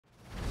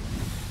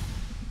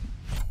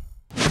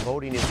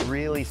voting is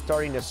really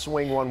starting to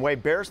swing one way.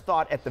 Bears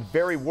thought at the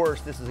very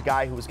worst this is a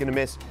guy who was going to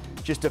miss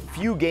just a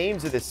few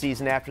games of the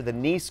season after the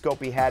knee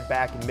scope he had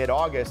back in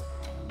mid-August.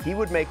 He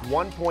would make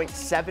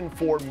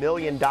 $1.74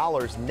 million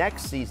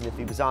next season if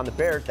he was on the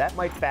Bears. That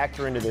might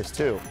factor into this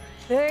too.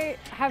 They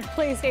have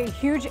placed a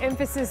huge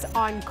emphasis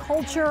on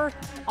culture,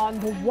 on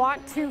the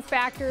want-to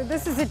factor.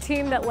 This is a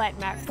team that let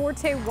Matt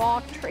Forte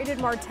walk, traded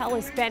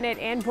Martellus Bennett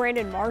and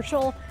Brandon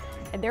Marshall,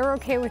 and they're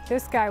okay with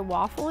this guy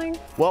waffling?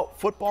 Well,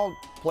 football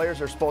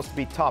players are supposed to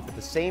be tough. At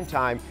the same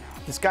time,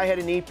 this guy had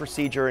a knee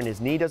procedure and his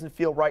knee doesn't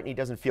feel right and he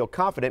doesn't feel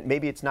confident.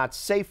 Maybe it's not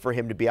safe for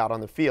him to be out on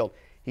the field.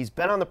 He's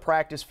been on the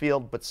practice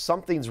field, but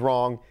something's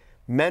wrong.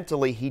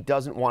 Mentally, he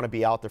doesn't want to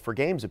be out there for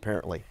games,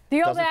 apparently.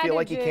 Doesn't feel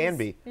like he can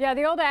be. Yeah,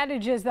 the old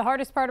adage is the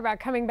hardest part about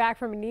coming back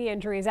from a knee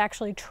injury is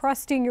actually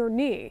trusting your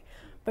knee.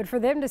 But for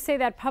them to say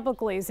that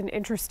publicly is an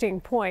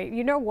interesting point.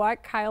 You know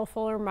what Kyle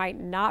Fuller might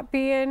not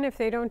be in if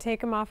they don't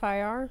take him off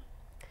IR?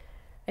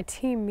 A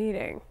team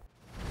meeting.